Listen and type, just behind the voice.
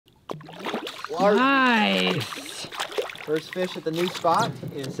Nice. First fish at the new spot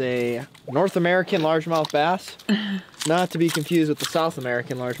is a North American largemouth bass. Not to be confused with the South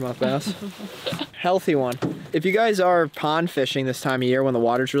American largemouth bass. Healthy one. If you guys are pond fishing this time of year when the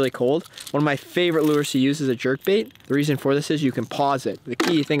water's really cold, one of my favorite lures to use is a jerkbait. The reason for this is you can pause it. The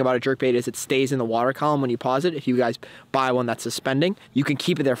key thing about a jerkbait is it stays in the water column when you pause it. If you guys buy one that's suspending, you can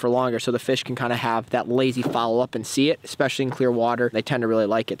keep it there for longer so the fish can kind of have that lazy follow-up and see it, especially in clear water. They tend to really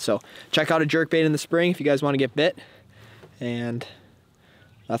like it. So check out a jerkbait in the spring if you guys want to get bit. And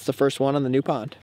that's the first one on the new pond.